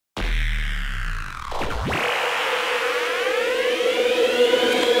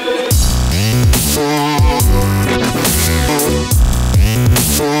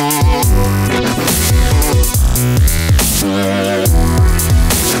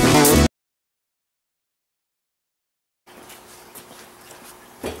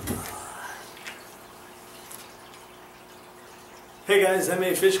Hey guys,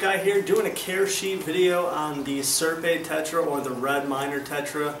 MaFishGuy here doing a care sheet video on the Serpae Tetra or the red minor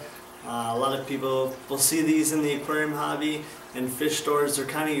tetra. A lot of people will see these in the aquarium hobby and fish stores. They're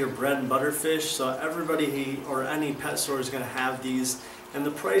kind of your bread and butter fish, so everybody or any pet store is going to have these. And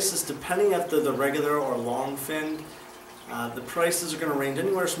the prices, depending if they're the regular or long finned, the prices are going to range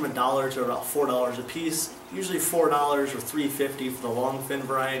anywhere from $1 to about $4 a piece. Usually $4 or $3.50 for the long fin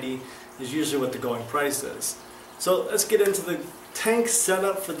variety is usually what the going price is. So let's get into the tank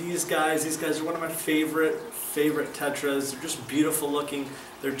setup for these guys. These guys are one of my favorite tetras. They're just beautiful looking.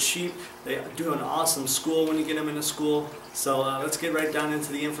 They're cheap. They do an awesome school when you get them into school. So let's get right down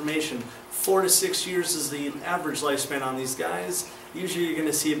into the information. 4 to 6 years is the average lifespan on these guys. Usually you're going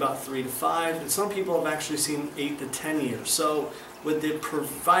to see about 3 to 5, and some people have actually seen 8 to 10 years. So with the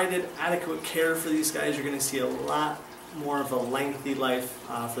provided adequate care for these guys, you're going to see a lot more of a lengthy life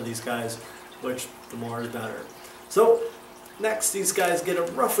for these guys, which the more is better. So next, these guys get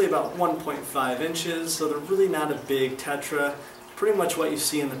roughly about 1.5 inches, so they're really not a big tetra. Pretty much what you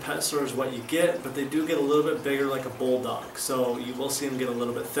see in the pet store is what you get, but they do get a little bit bigger like a bulldog, so you will see them get a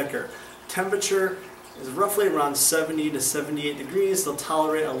little bit thicker. Temperature is roughly around 70 to 78 degrees. They'll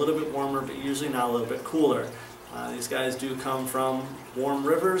tolerate a little bit warmer, but usually not a little bit cooler. These guys do come from warm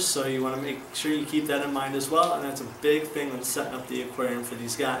rivers, so you want to make sure you keep that in mind as well, and that's a big thing when setting up the aquarium for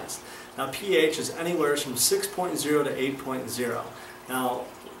these guys. Now pH is anywhere from 6.0 to 8.0. Now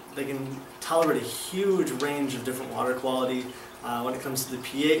they can tolerate a huge range of different water quality when it comes to the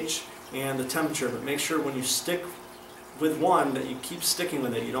pH and the temperature, but make sure when you stick with one that you keep sticking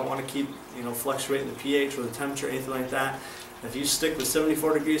with it. You don't want to keep fluctuating the pH or the temperature or anything like that. If you stick with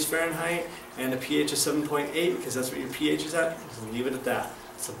 74 degrees Fahrenheit and a pH of 7.8, because that's what your pH is at, just leave it at that.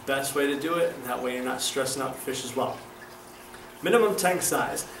 It's the best way to do it, and that way you're not stressing out the fish as well. Minimum tank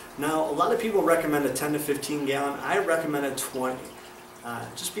size. Now, a lot of people recommend a 10 to 15 gallon. I recommend a 20.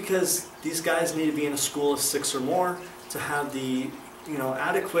 Just because these guys need to be in a school of 6 or more to have the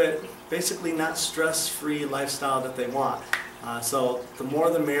adequate, basically not stress-free lifestyle that they want. So the more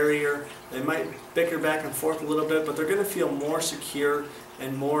the merrier. They might bicker back and forth a little bit, but they're going to feel more secure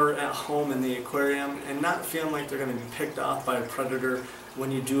and more at home in the aquarium and not feeling like they're going to be picked off by a predator when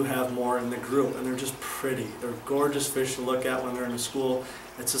you do have more in the group. And they're just pretty. They're gorgeous fish to look at when they're in a school.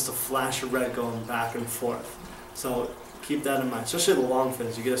 It's just a flash of red going back and forth. So keep that in mind, especially the long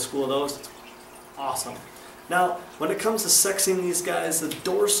fins. You get a school of those, it's awesome. Now, when it comes to sexing these guys, the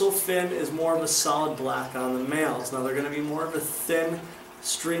dorsal fin is more of a solid black on the males. Now, they're going to be more of a thin,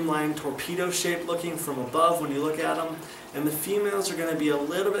 streamlined torpedo shape looking from above when you look at them. And the females are going to be a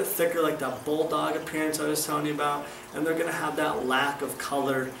little bit thicker, like that bulldog appearance I was telling you about. And they're going to have that lack of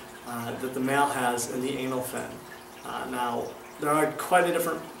color that the male has in the anal fin. Now, there are quite a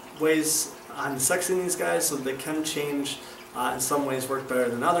different ways on sexing these guys, so they can change. In some ways work better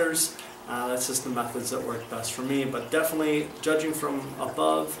than others. That's just the methods that work best for me, but definitely judging from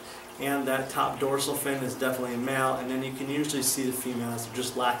above, and that top dorsal fin is definitely a male, and then you can usually see the females are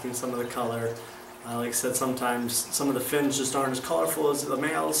just lacking some of the color. Like I said, sometimes some of the fins just aren't as colorful as the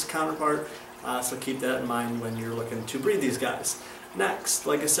male's counterpart, so keep that in mind when you're looking to breed these guys. Next,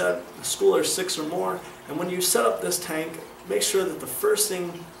 like I said, a school or 6 or more, and when you set up this tank, make sure that the first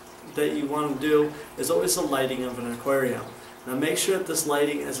thing that you want to do is always the lighting of an aquarium. Now make sure that this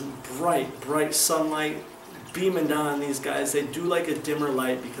lighting isn't bright sunlight beaming down on these guys. They do like a dimmer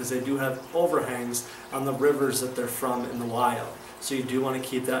light because they do have overhangs on the rivers that they're from in the wild. So you do want to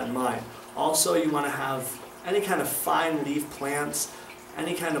keep that in mind. Also, you want to have any kind of fine leaf plants,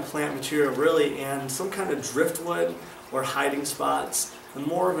 any kind of plant material really, and some kind of driftwood or hiding spots. The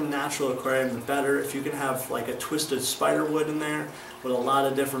more of a natural aquarium, the better. If you can have like a twisted spider wood in there with a lot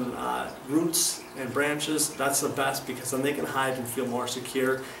of different roots and branches, that's the best, because then they can hide and feel more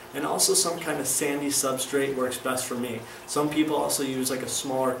secure. And also some kind of sandy substrate works best for me. Some people also use like a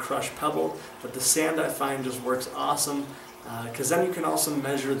smaller crushed pebble, but the sand I find just works awesome, because then you can also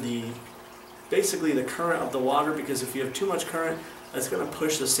measure basically the current of the water, because if you have too much current, it's going to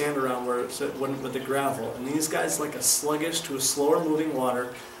push the sand around where it wouldn't with the gravel. And these guys like a sluggish to a slower moving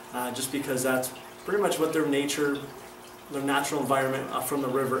water, just because that's pretty much what their natural environment from the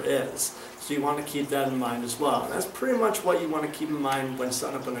river is. So you want to keep that in mind as well. And that's pretty much what you want to keep in mind when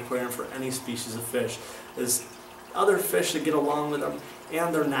setting up an aquarium for any species of fish, is other fish that get along with them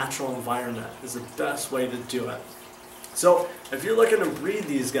and their natural environment is the best way to do it. So if you're looking to breed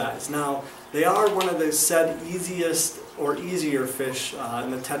these guys, now they are one of the said easiest or easier fish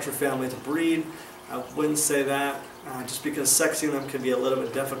in the tetra family to breed. I wouldn't say that just because sexing them can be a little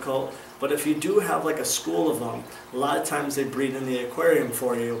bit difficult, but if you do have like a school of them, a lot of times they breed in the aquarium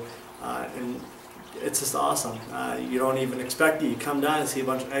for you, and it's just awesome. You don't even expect it. You come down and see a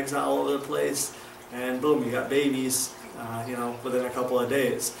bunch of eggs all over the place, and boom, you got babies, you know, within a couple of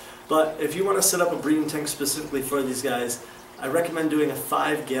days. But if you want to set up a breeding tank specifically for these guys, I recommend doing a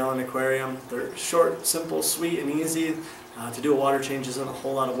 5-gallon aquarium. They're short, simple, sweet, and easy. To do a water change isn't a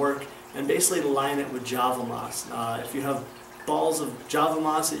whole lot of work. And basically line it with Java moss. If you have balls of Java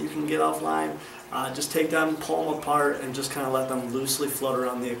moss that you can get offline, just take them, pull them apart, and just kind of let them loosely float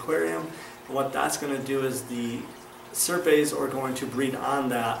around the aquarium. And what that's going to do is the Serpaes are going to breed on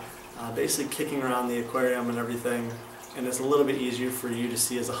that, basically kicking around the aquarium and everything. And it's a little bit easier for you to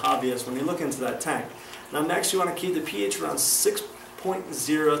see as a hobbyist when you look into that tank. Now next you want to keep the pH around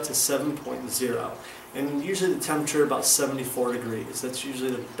 6.0 to 7.0, and usually the temperature about 74 degrees. That's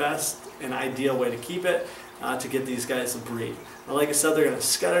usually the best and ideal way to keep it to get these guys to breed. Now like I said, they're going to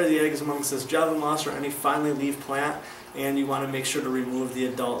scatter the eggs amongst this Java moss or any finely leaved plant, and you want to make sure to remove the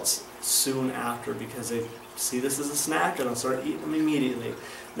adults soon after because they see this as a snack and they'll start eating them immediately.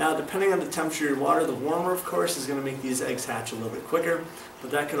 Now depending on the temperature of your water, the warmer of course is going to make these eggs hatch a little bit quicker,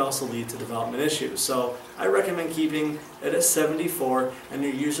 but that could also lead to development issues. So I recommend keeping it at 74, and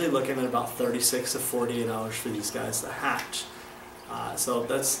you're usually looking at about 36 to 48 hours for these guys to hatch. So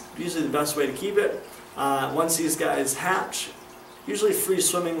that's usually the best way to keep it. Once these guys hatch, usually free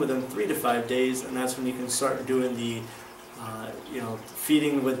swimming within 3 to 5 days, and that's when you can start doing the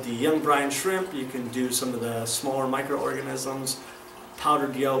feeding with the young brine shrimp. You can do some of the smaller microorganisms,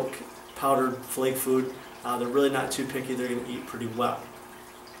 powdered yolk, powdered flake food. They're really not too picky. They're going to eat pretty well.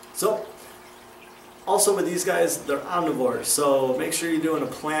 So, also with these guys, they're omnivores. So make sure you're doing a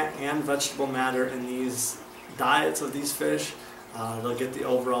plant and vegetable matter in these diets of these fish. They'll get the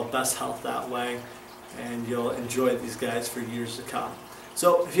overall best health that way, and you'll enjoy these guys for years to come.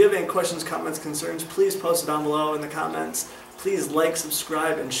 So if you have any questions, comments, concerns, please post it down below in the comments. Please like,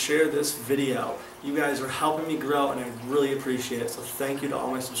 subscribe, and share this video. You guys are helping me grow, and I really appreciate it. So thank you to all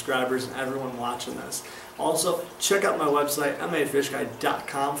my subscribers and everyone watching this. Also, check out my website,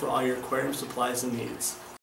 MaFishGuy.com, for all your aquarium supplies and needs.